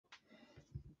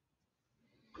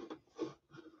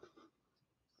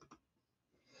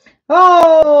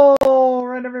All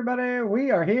right, everybody,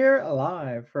 we are here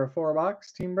live for a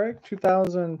 4-box team break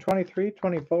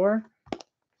 2023-24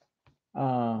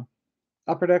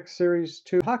 Upper Deck Series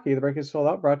 2 Hockey. The break is sold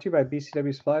out, brought to you by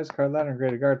BCW Supplies, Card Ladder, and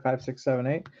Graded Guard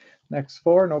 5678. Next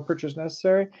 4, no purchase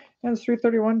necessary. And it's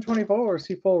 331.24.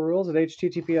 See full rules at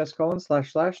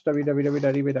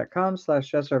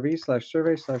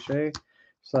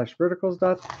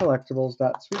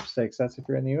https://www.com/srv/survey/a/verticals.collectibles.sweepstakes. That's if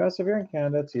you're in the US. If you're in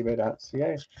Canada, it's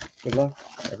ebay.ca. Good luck,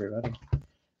 everybody.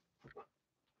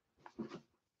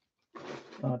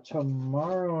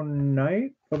 Tomorrow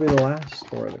night will be the last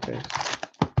 4 of the case.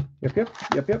 Yep.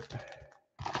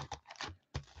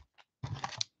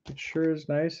 It sure is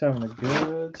nice having a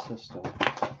good system.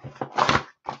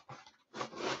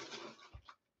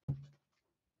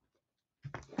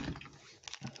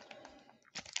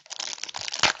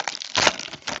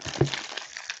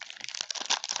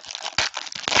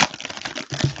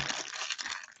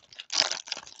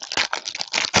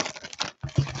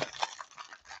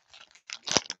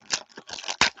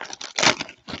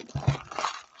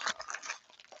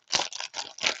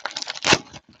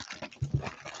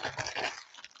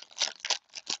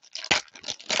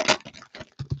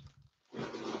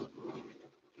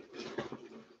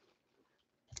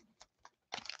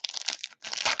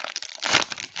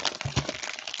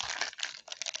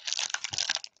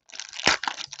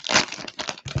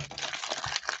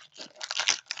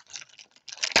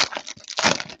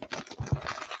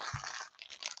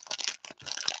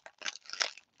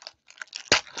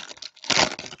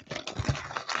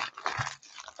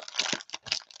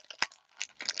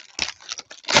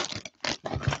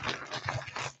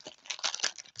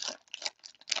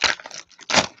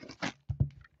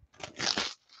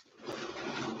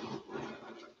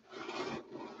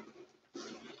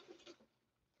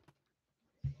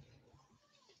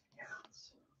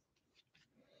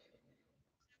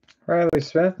 Riley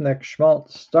Smith, Nick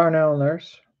Schmaltz, Darnell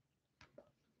Nurse.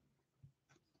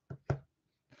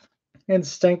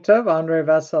 Instinctive, Andrei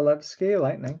Vasilevsky,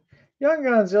 Lightning. Young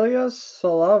Guns, Ilya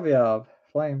Solovyov,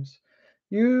 Flames.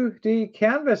 UD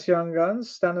Canvas Young Guns,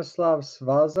 Stanislav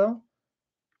Svazo,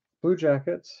 Blue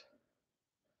Jackets.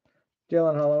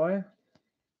 Dylan Holloway,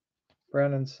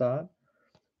 Brandon Saad,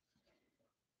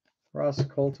 Ross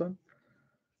Colton,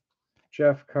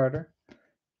 Jeff Carter.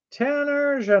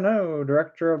 Tanner Jeannot,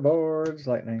 Director of Boards,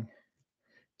 Lightning.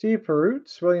 Deep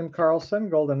Roots, William Carlson,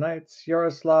 Golden Knights.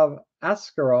 Yaroslav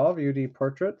Askarov, UD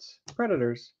Portraits,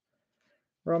 Predators.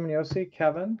 Roman Yossi,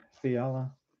 Kevin,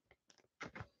 Fiala.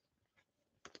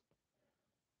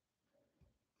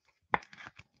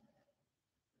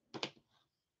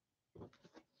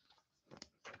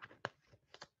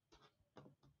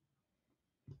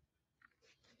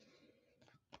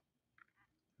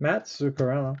 Matt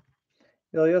Zuccarello,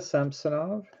 Ilya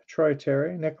Samsonov, Troy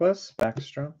Terry, Nicholas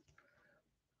Backstrom.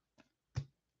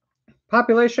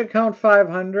 Population count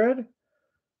 500.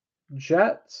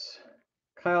 Jets,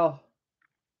 Kyle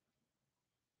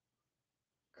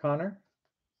Connor.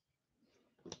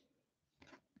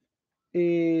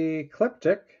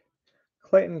 Ecliptic,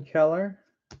 Clayton Keller,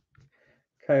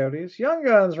 Coyotes. Young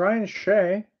Guns, Ryan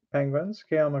Shea, Penguins,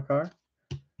 Kale McCarr.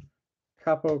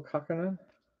 Capo Kakkonen,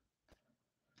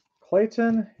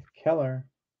 Clayton Keller.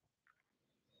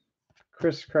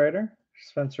 Chris Kreider,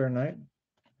 Spencer Knight.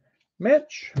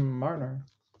 Mitch Marner.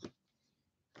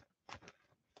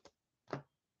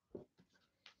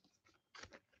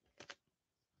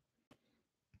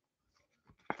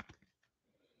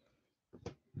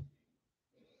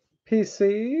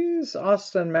 PCs,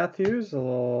 Austin Matthews, a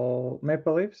little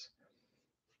Maple Leafs.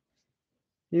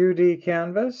 UD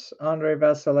Canvas, Andrei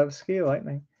Vasilevsky,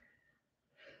 Lightning.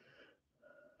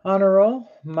 Honor Roll,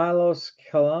 Milos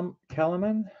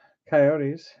Kelemen,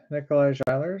 Coyotes. Nikolai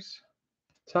Ehlers,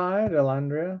 Ty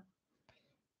Dellandrea.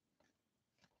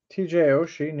 TJ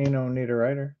Oshie, Nino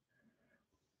Niederreiter.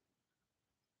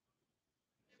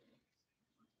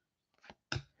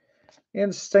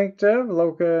 Instinctive,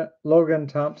 Logan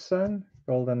Thompson,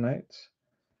 Golden Knights.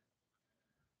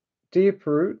 Deep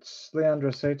Roots, Leandro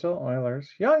Sato, Oilers.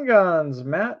 Young Guns,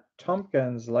 Matt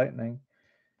Tompkins, Lightning.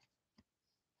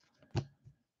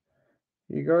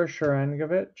 Igor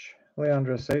Sharangovich,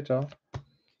 Leandro Sato.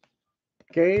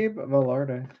 Gabe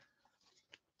Velarde.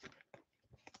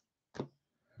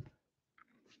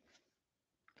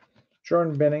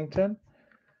 Jordan Binnington.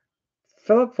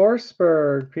 Philip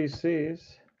Forsberg,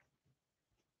 PCs.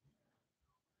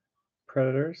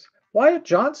 Predators. Wyatt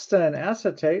Johnston,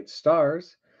 Acetate,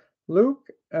 Stars.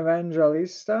 Luke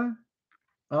Evangelista,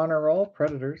 Honor Roll,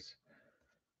 Predators.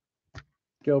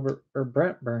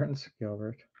 Brent Burns,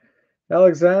 Gilbert.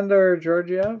 Alexander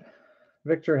Georgiev,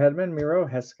 Victor Hedman, Miro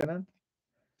Heiskanen,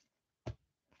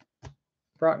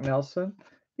 Brock Nelson,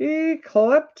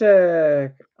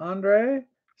 Ecliptic, Andrei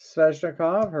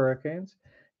Svechnikov, Hurricanes,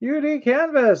 UD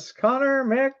Canvas, Connor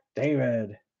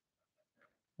McDavid,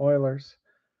 Oilers,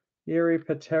 Yuri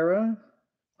Patera,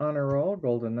 Honor Roll,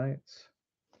 Golden Knights,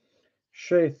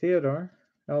 Shea Theodore,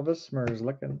 Elvis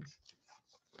Merzlikins.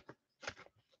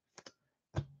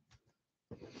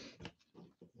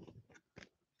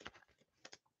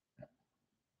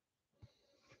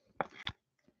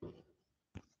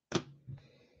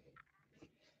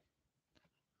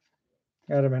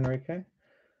 Adam Enrique,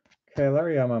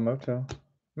 Kaylor Yamamoto,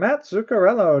 Matt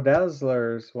Zuccarello,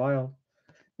 Dazzlers, Wild,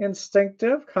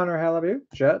 Instinctive, Connor Halabuke,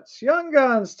 Jets, Young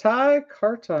Guns, Ty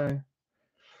Kartai,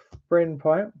 Braden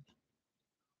Point,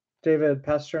 David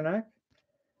Pasternak,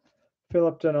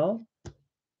 Philip Denault,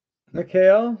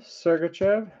 Mikhail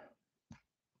Sergachev,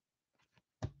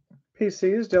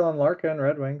 PCs, Dylan Larkin,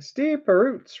 Red Wings, Steve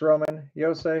Perutz, Roman,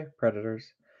 Yosei, Predators,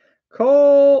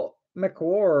 Cole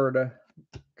McWard,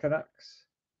 Canucks,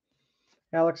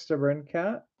 Alex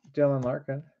DeBrincat, Dylan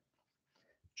Larkin,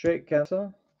 Jake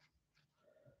Gensel,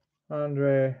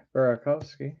 Andre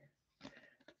Burakovsky,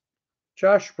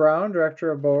 Josh Brown,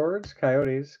 Director of Boards,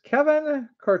 Coyotes, Kevin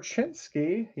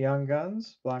Korchinski, Young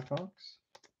Guns, Blackhawks,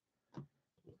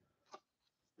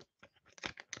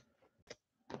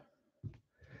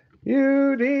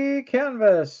 UD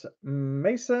Canvas,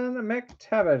 Mason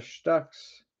McTavish,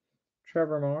 Ducks,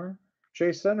 Trevor Moore,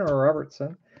 Jason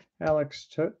Robertson, Alex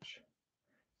Tutch,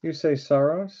 Yusei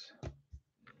Saros,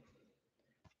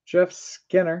 Jeff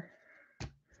Skinner,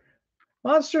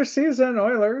 Monster Season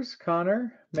Oilers,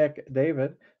 Connor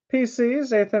McDavid,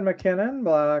 PCs, Ethan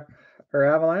McKinnon,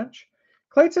 Avalanche,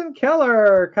 Clayton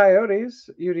Keller,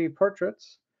 Coyotes, UD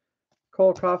Portraits,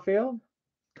 Cole Caulfield,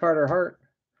 Carter Hart,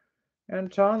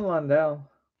 Anton Lundell,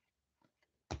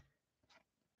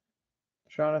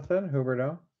 Jonathan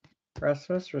Huberdeau,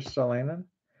 Rasmus Ristolainen,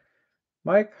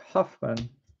 Mike Hoffman,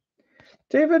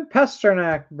 David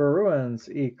Pasternak, Bruins,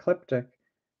 Ecliptic,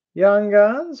 Young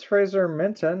Guns, Fraser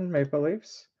Minton, Maple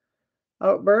Leafs,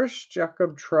 Outburst,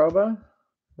 Jacob Troba,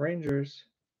 Rangers,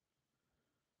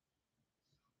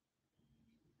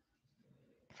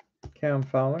 Cam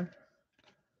Fowler,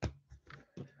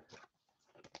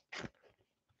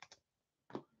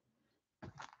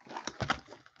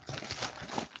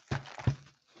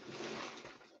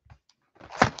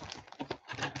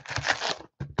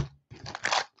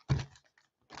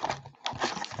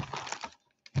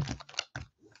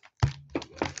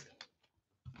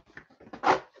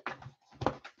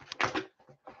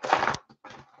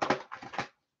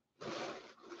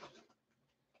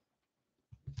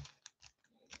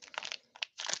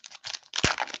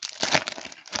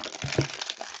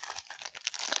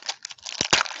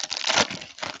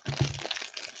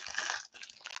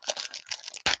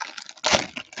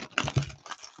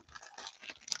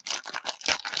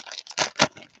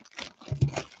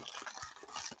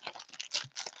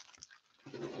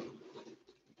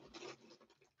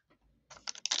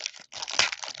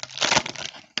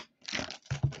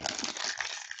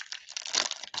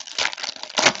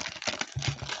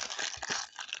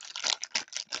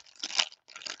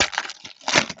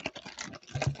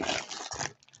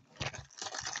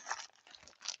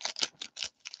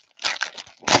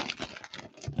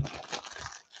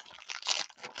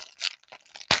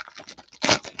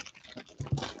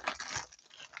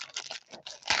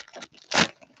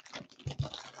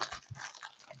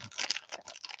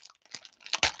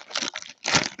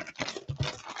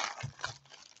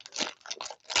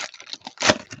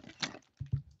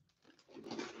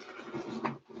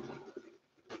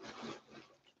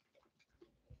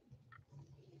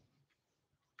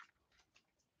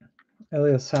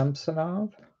 Ilya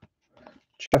Samsonov,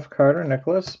 Jeff Carter,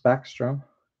 Nicholas Backstrom,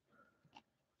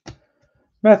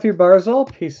 Matthew Barzal,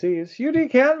 PCs, UD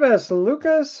Canvas,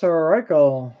 Lucas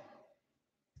Reichel,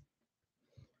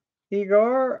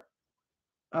 Igor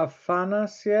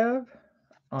Afanasyev,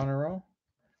 Honor Roll,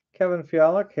 Kevin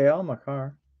Fiala, Kale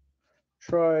Makar,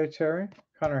 Troy Terry,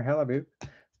 Connor Halabuke,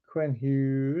 Quinn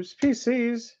Hughes,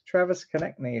 PCs, Travis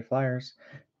Konechny, Flyers,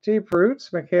 Deep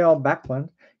Roots, Mikhail Backlund,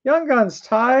 Young Guns,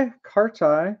 Ty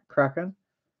Kartai, Kraken,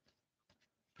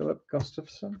 Philip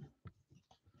Gustafson,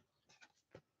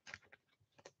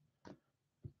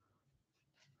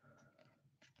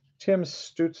 Tim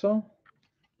Stutzel,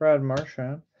 Brad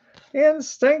Marchand,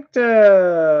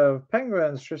 Instinctive,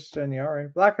 Penguins, Tristan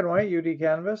Yari, Black and White, UD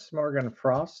Canvas, Morgan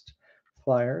Frost,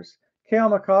 Flyers, Kale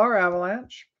McCarr,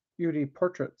 Avalanche, UD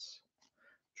Portraits,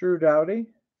 Drew Doughty,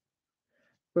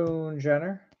 Boone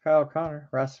Jenner, Kyle Connor,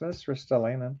 Rasmus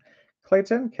Ristolainen,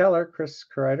 Clayton Keller, Chris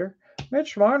Kreider,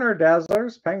 Mitch Marner,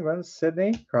 Dazzlers, Penguins,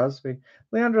 Sidney, Crosby.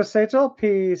 Leandro Satel,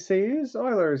 PCs,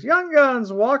 Oilers. Young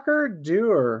Guns, Walker,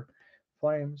 Dewar.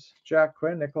 Flames, Jack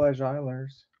Quinn, Nikolai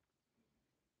Eilers.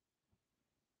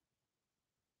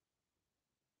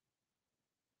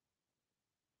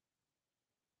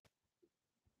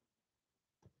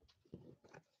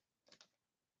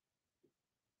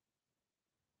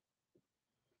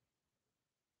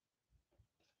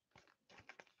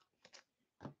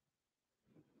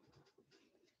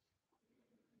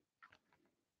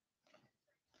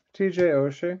 TJ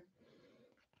Oshie.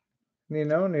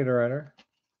 Nino Niederreiter.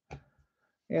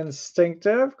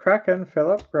 Instinctive, Kraken,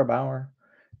 Philip Grabauer.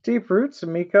 Deep Roots,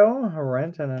 Mikko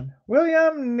Rantanen.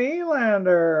 William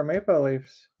Nylander, Maple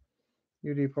Leafs.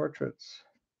 UD Portraits.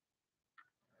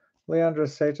 Leandro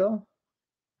Satel.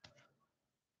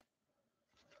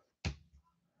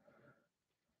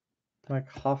 Mike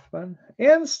Hoffman.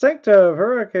 Instinctive,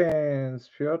 Hurricanes,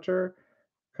 Pyotr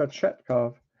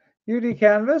Kochetkov. UD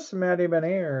Canvas, Matty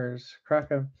Beniers,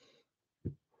 Kraken.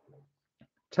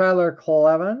 Tyler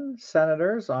Clevin,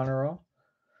 Senators, Honor Roll.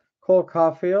 Cole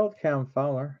Caulfield, Cam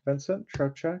Fowler. Vincent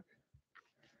Trocheck.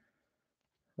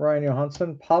 Ryan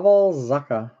Johansson, Pavel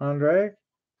Zacha. Andrei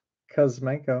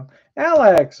Kuzmenko.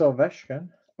 Alex Ovechkin.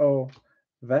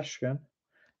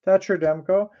 Thatcher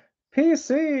Demko.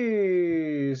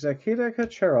 PC, Zakita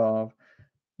Kucherov.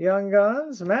 Young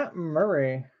Guns, Matt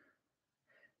Murray.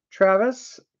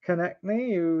 Travis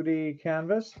Konechny, UD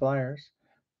Canvas, Flyers.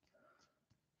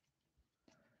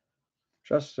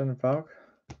 Justin Falk.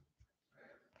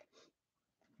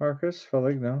 Marcus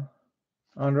Foligno.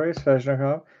 Andrei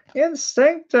Svechnikov.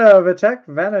 Instinctive, Vitek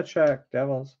Vanacek,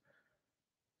 Devils.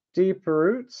 Deep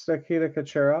Roots, Nikita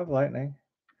Kucherov, Lightning.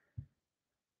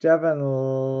 Devin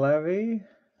Levy,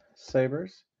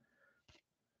 Sabres.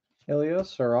 Ilya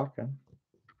Sorokin.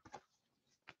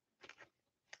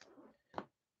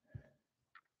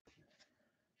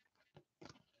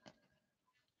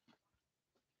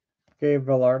 Gabe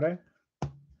Velarde.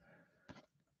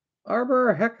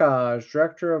 Arbor Hekaj,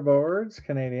 Director of Boards,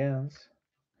 Canadiens.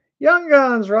 Young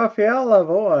Guns, Raphael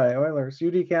Lavoie, Oilers.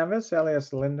 UD Canvas,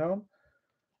 Elias Lindholm.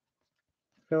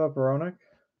 Philip Roenick.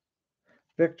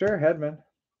 Victor Hedman.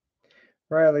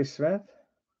 Riley Smith.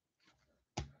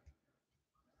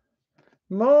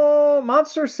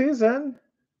 Monster Season,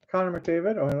 Connor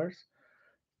McDavid, Oilers.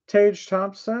 Tage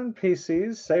Thompson,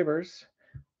 PCs, Sabres.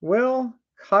 Will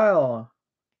Kyle,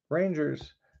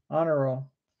 Rangers, Honor Roll.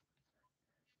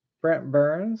 Brent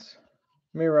Burns,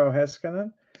 Miro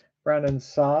Heiskanen, Brandon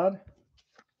Saad.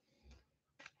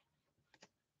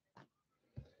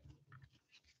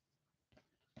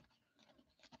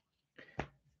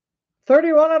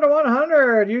 $31 out of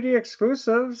 100, UD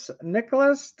exclusives,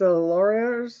 Nicholas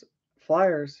Deloriers,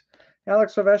 Flyers.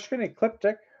 Alex Ovechkin,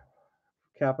 Ecliptic,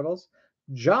 Capitals.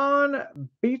 John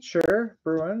Beecher,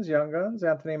 Bruins, Young Guns.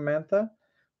 Anthony Mantha,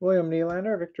 William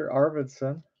Nylander, Victor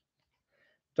Arvidsson.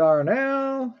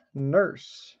 Darnell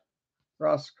Nurse,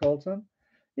 Ross Colton.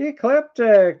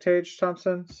 Ecliptic, Tage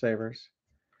Thompson, Sabres.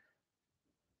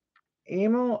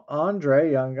 Emil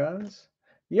Andre, Young Guns.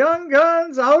 Young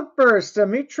Guns Outburst,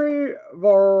 Dmitry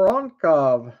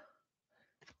Voronkov.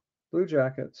 Blue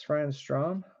Jackets, Ryan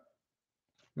Strom.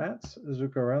 Mats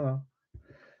Zuccarello.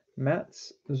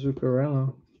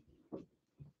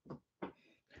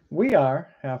 We are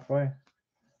halfway.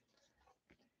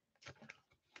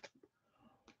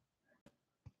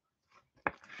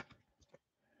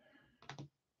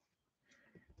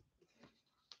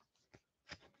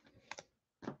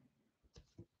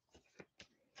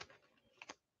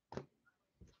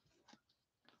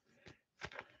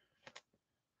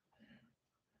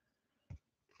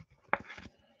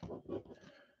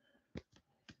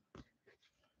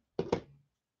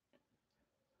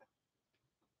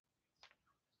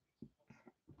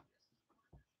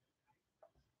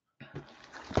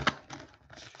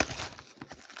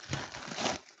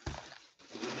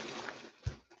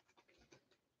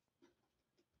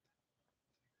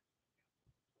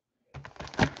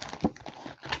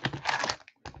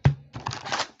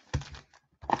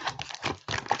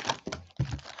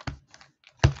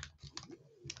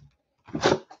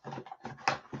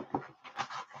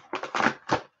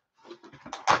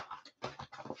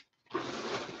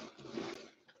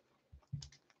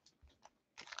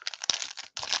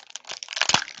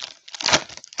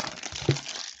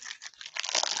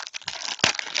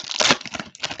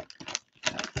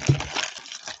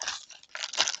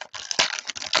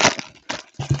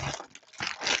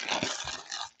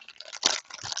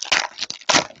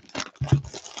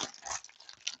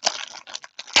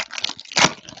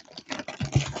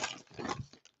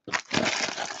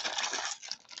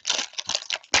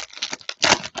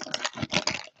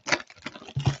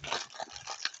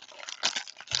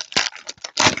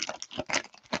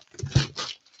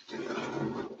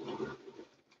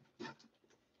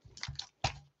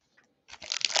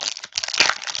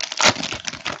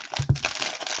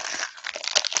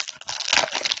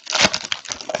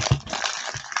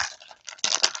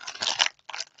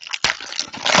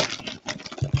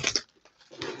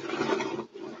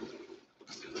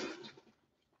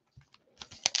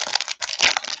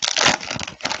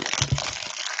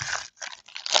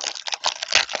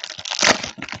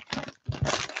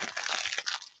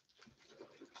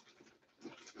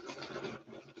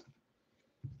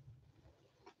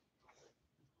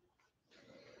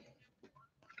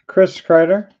 Chris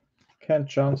Kreider, Kent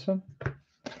Johnson.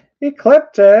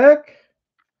 Ecliptic,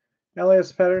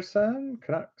 Elias Pettersson,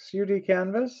 Canucks UD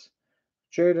Canvas,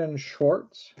 Jaden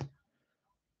Schwartz,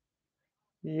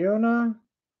 Yuna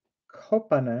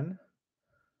Kopanen,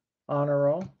 Honor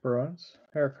Roll, Bruins,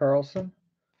 Erik Karlsson,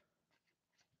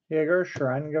 Yegor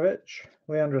Sharangovich,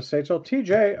 Leandro Sachel,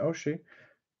 TJ Oshie,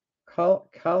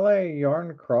 Kalle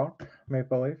Yarncroc,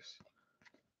 Maple Leafs,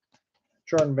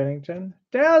 Jordan Binnington,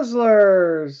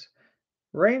 Dazzlers,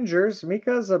 Rangers,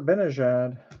 Mika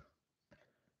Zibanejad,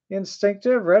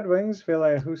 Instinctive, Red Wings,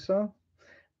 Ville Husso,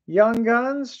 Young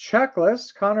Guns,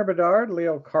 Checklist, Connor Bedard,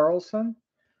 Leo Carlson,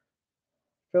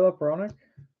 Philip Roenick,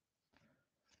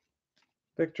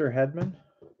 Victor Hedman,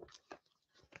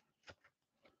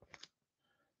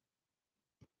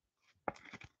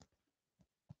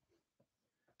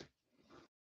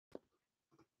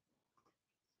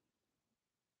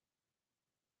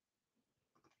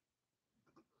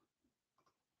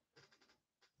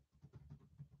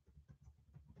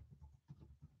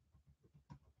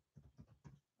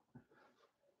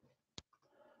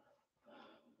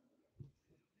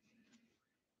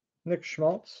 Nick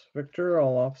Schmaltz, Victor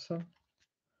Olofsson,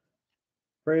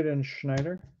 Braden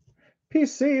Schneider,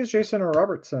 PCs, Jason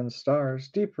Robertson, Stars,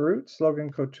 Deep Roots,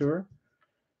 Logan Couture,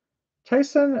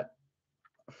 Tyson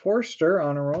Forster,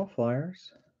 Honor Roll,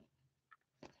 Flyers,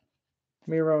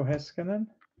 Miro Heiskanen,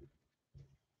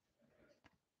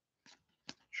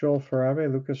 Joel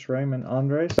Farabe, Lucas Raymond,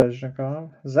 Andrei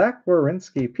Sezhnikov, Zach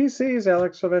Werenski, PCs,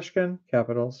 Alex Ovechkin,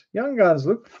 Capitals, Young Guns,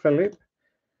 Luke Philippe,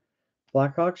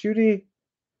 Blackhawks, UD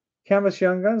Canvas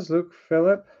Young Guns, Luke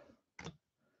Philippe,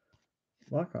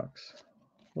 Blackhawks,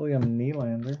 William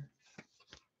Nylander,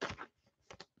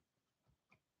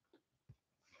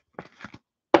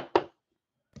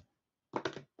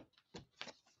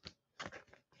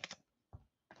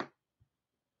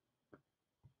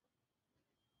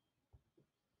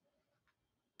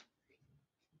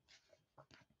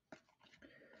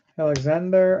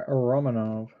 Alexander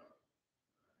Romanov,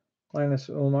 Linus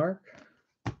Ullmark,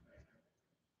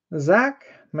 Zach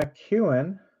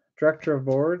McEwen, Director of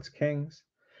Boards, Kings,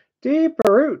 Deep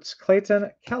Roots,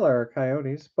 Clayton Keller,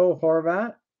 Coyotes, Bo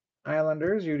Horvat,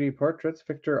 Islanders, UD Portraits,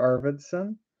 Victor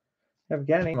Arvidsson,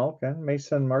 Evgeny Malkin,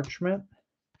 Mason Marchment,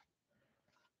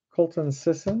 Colton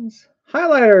Sissons,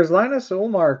 Highlighters, Linus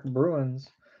Ullmark, Bruins,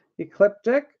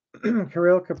 Ecliptic,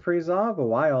 Kirill Kaprizov,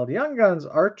 Wild, Young Guns,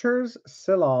 Archers,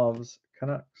 Silovs,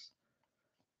 Canucks,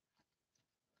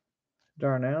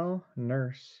 Darnell,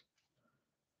 Nurse,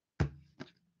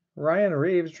 Ryan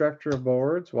Reeves, Director of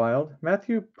Boards, Wild,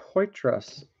 Matthew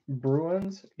Poitras,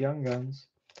 Bruins, Young Guns,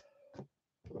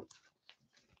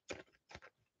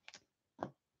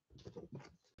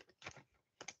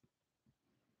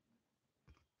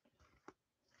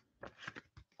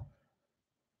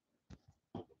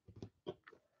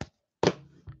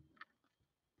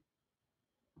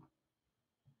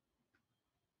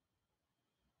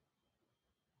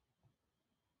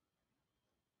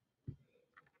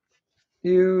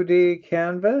 UD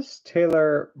Canvas,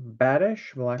 Taylor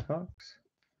Badish, Blackhawks,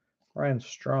 Ryan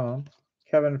Strom,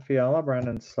 Kevin Fiala,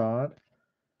 Brandon Saad,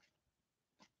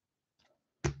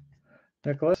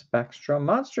 Nicholas Backstrom,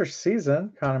 Monster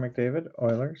Season, Connor McDavid,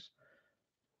 Oilers,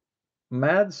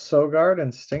 Mad Sogard,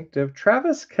 Instinctive,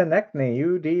 Travis Konechny,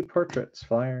 UD Portraits,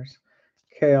 Flyers,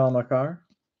 K.L. Makar,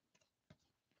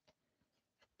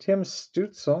 Tim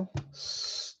Stutzel,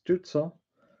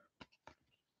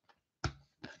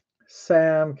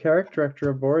 Sam Carrick, Director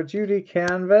of Boards, UD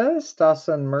Canvas,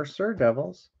 Dawson Mercer,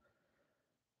 Devils,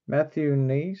 Matthew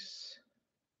Neese,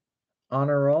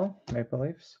 Honor Roll, Maple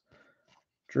Leafs,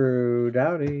 Drew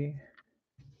Doughty,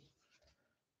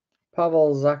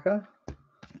 Pavel Zacha,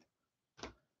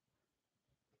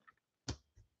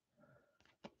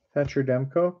 Thatcher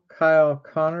Demko, Kyle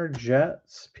Connor,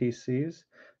 Jets, PCs,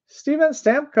 Steven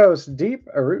Stamkos, Deep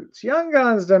Roots, Young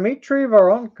Guns, Dmitry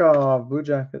Voronkov, Blue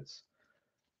Jackets,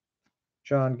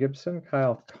 John Gibson,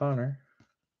 Kyle Connor,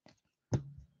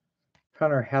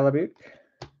 Connor Halibut,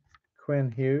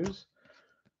 Quinn Hughes,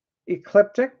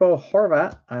 Ecliptic, Bo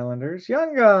Horvat, Islanders,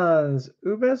 Young Guns,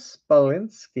 Ubis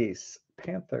Balinskis,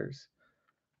 Panthers,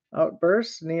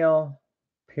 Outburst, Neil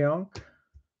Pionk,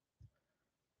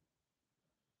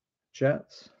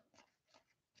 Jets,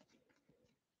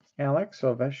 Alex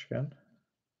Ovechkin,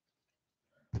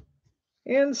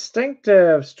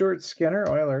 Instinctive, Stuart Skinner,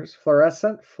 Oilers,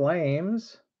 Fluorescent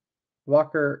Flames,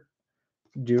 Walker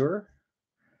Duer,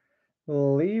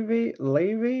 Levi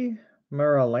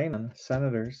Muralainen,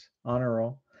 Senators, Honor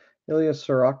Roll, Ilya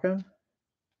Sorokin,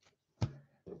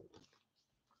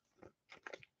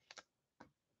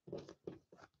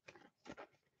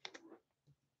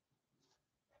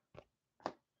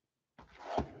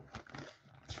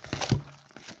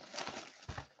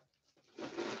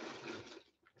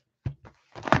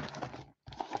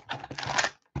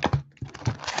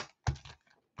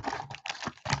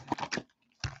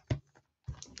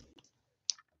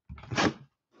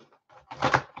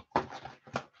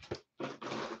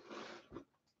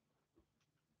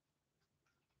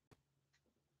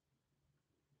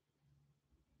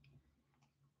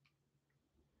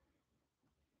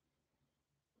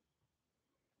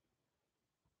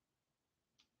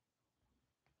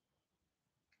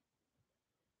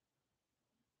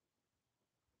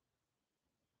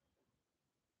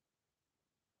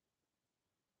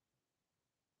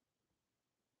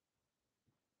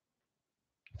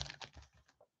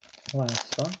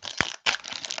 Last one.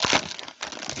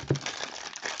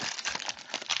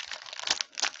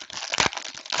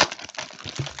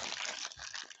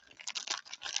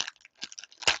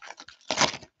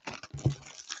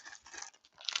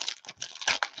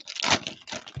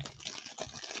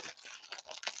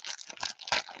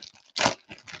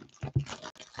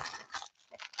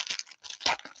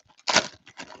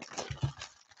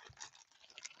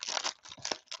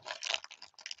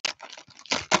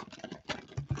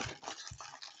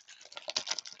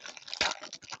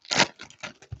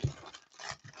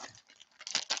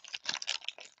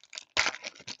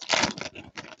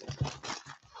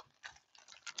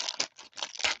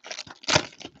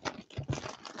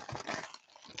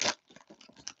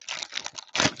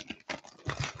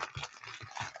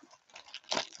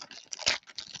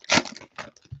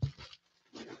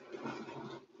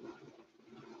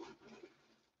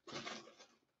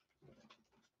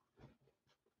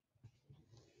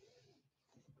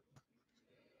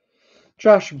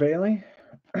 Josh Bailey,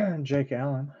 Jake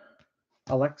Allen,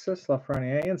 Alexis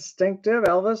Lafreniere, Instinctive,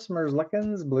 Elvis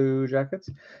Merzlikins, Blue Jackets,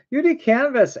 UD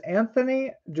Canvas,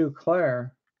 Anthony Duclair,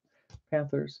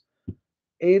 Panthers,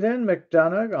 Aiden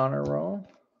McDonough, Honor Roll,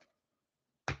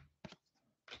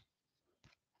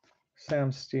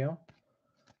 Sam Steele,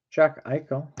 Jack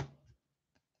Eichel,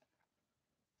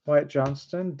 Wyatt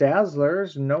Johnston,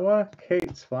 Dazzlers, Noah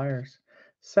Cates, Flyers,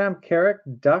 Sam Carrick,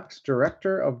 Ducks,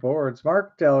 Director of Boards,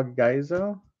 Mark Del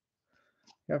Gaizo,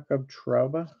 Jakob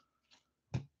Trouba,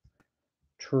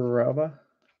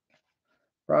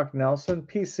 Brock Nelson,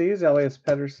 PCs, Elias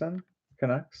Pettersson,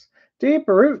 Canucks, Deep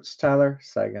Roots, Tyler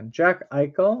Seguin, Jack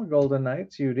Eichel, Golden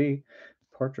Knights, UD,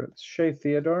 Portraits, Shea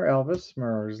Theodore, Elvis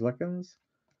Merzlikins,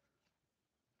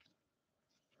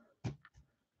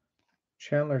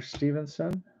 Chandler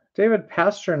Stevenson, David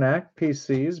Pasternak,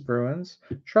 PCs, Bruins,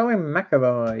 Charlie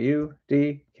McAvoy,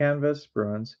 UD, Canvas,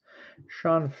 Bruins,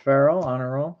 Sean Farrell,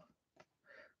 Honor Roll,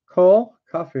 Cole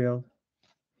Caulfield,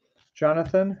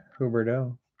 Jonathan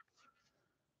Huberdeau,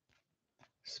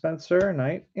 Spencer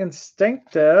Knight,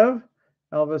 Instinctive,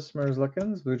 Elvis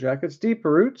Merzlikins, Blue Jackets, Deep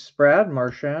Roots, Brad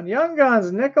Marchand, Young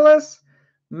Guns, Nicholas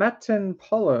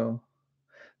Matinpolo,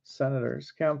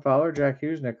 Senators, Cam Fowler, Jack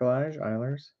Hughes, Nikolaj,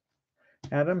 Eilers,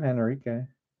 Adam Henrique,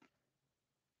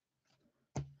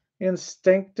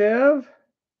 Instinctive,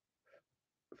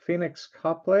 Phoenix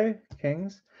Copley,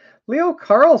 Kings, Leo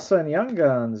Carlson, Young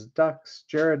Guns, Ducks,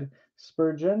 Jared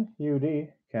Spurgeon,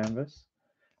 UD, Canvas,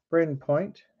 Braden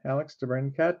Point, Alex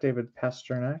DeBrincat, David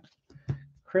Pasternak,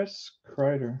 Chris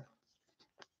Kreider.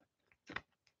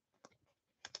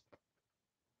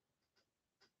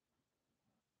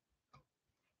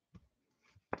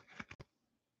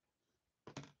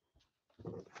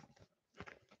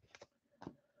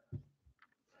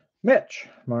 Mitch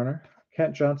Marner,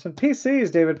 Kent Johnson,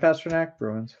 PCs, David Pasternak,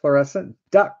 Bruins, Fluorescent,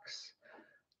 Ducks,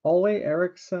 Ole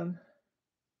Eriksson,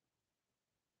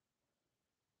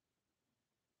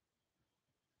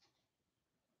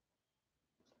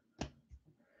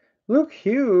 Luke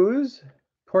Hughes,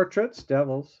 Portraits,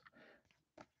 Devils,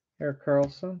 Eric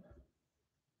Carlson,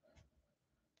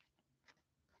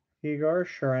 Igor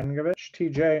Sharangovich,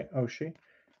 TJ Oshie,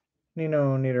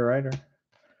 Nino Niederreiter,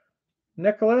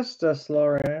 Nicholas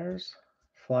Deslauriers,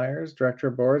 Flyers, Director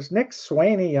of Boards, Nick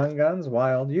Swaney, Young Guns,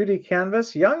 Wild, UD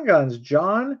Canvas, Young Guns,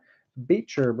 John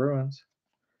Beecher, Bruins,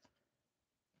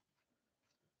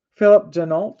 Philip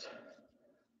Denault,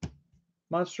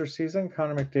 Monster Season,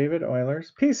 Connor McDavid,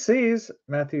 Oilers, PCs,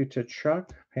 Matthew Tkachuk,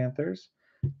 Panthers,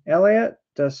 Elliot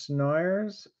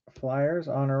Desnoyers, Flyers,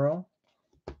 Honor Roll,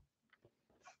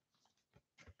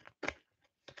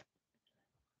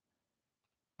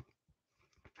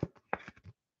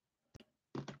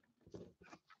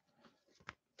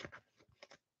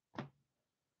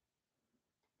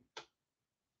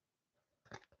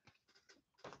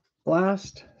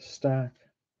 last stack,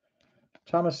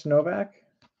 Thomas Novak,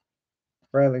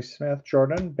 Riley Smith,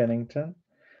 Jordan Bennington,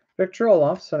 Victor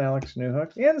Olofsson, Alex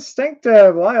Newhook,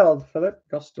 Instinctive, Wild, Philip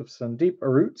Gustafson, Deep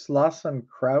Roots, Lawson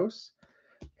Krause,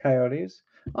 Coyotes,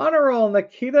 Honor Roll,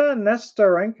 Nikita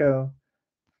Nestorenko,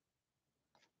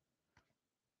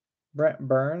 Brent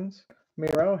Burns,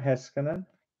 Miro Heiskanen,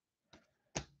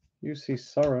 UC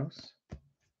Soros,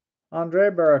 Andrei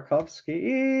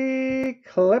Burakovsky,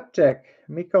 Ecliptic,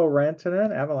 Mikko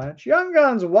Rantanen, Avalanche, Young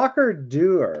Guns, Walker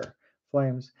Duehr,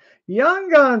 Flames, Young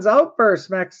Guns, Outburst,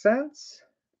 Max Sense,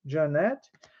 Jeanette,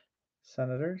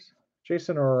 Senators,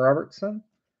 Jason Robertson,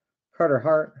 Carter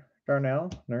Hart,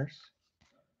 Darnell, Nurse,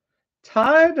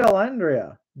 Ty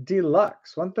Dellandrea,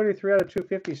 Deluxe, 133 out of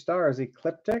 250 stars,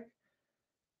 Ecliptic,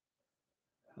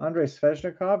 Andrei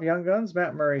Svechnikov, Young Guns,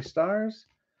 Matt Murray, Stars,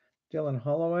 Dylan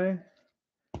Holloway,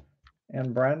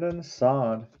 and Brandon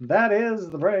Saad. That is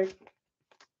the break.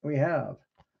 We have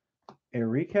a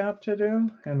recap to do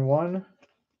and one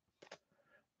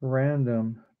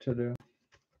random to do.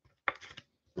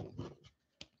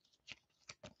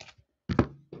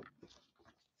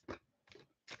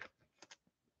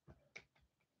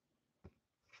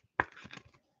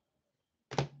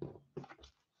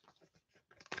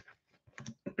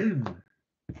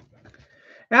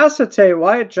 Acetate,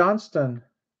 Wyatt Johnston,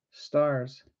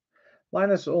 Stars.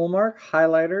 Linus Ullmark,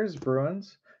 Highlighters,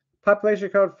 Bruins. Population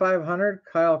code 500,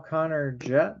 Kyle Connor,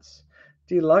 Jets.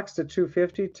 Deluxe to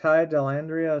 250, Ty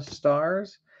Dellandrea,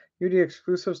 Stars. UD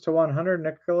exclusives to 100,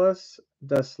 Nicholas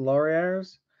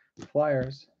Deslauriers,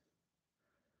 Flyers.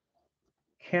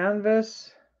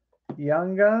 Canvas,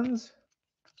 Young Guns,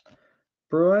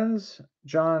 Bruins,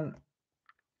 John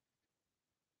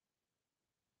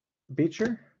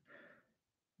Beecher.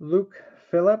 Luke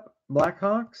Phillip,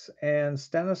 Blackhawks, and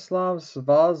Stanislav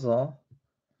Svozil,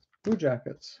 Blue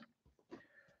Jackets.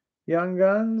 Young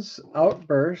Guns,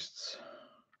 Outbursts,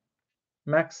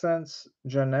 Maxence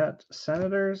Jeanette,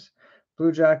 Senators.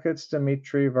 Blue Jackets,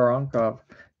 Dmitry Voronkov.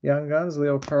 Young Guns,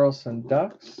 Leo Carlson,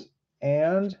 Ducks.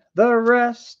 And the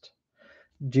rest,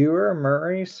 Dewar,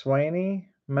 Murray, Swaney,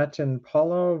 Metin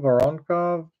Polo,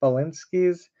 Voronkov,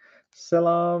 Balinskis,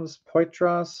 Silovs,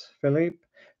 Poitras, Philippe,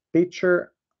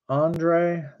 Beecher,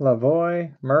 Andre,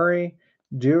 Lavoie, Murray,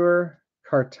 Dewar,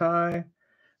 Kartai,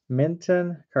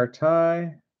 Minton,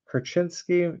 Kartai,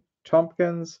 Korchinski,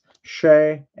 Tompkins,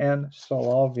 Shea, and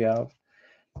Solovyev.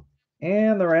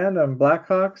 And the random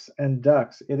Blackhawks and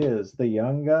Ducks. It is the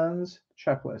Young Guns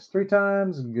checklist. 3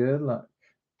 times. Good luck.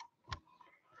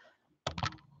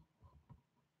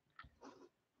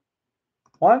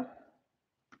 One,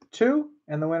 two,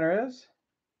 and the winner is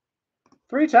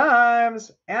 3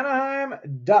 times Anaheim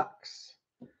Ducks.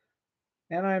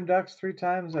 Anaheim Ducks 3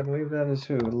 times. I believe that is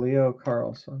who? Leo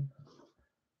Carlson.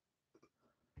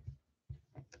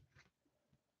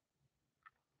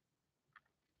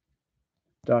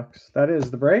 Ducks. That is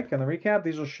the break and the recap.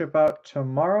 These will ship out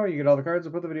tomorrow. You get all the cards.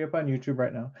 I'll put the video up on YouTube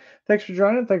right now. Thanks for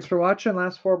joining. Thanks for watching.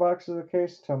 Last 4 boxes of the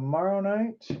case tomorrow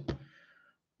night.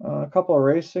 A couple of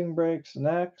racing breaks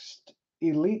next.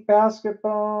 Elite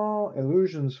Basketball,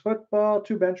 Illusions Football,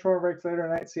 2 bench warmer breaks later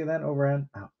tonight. See you then. Over and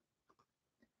out.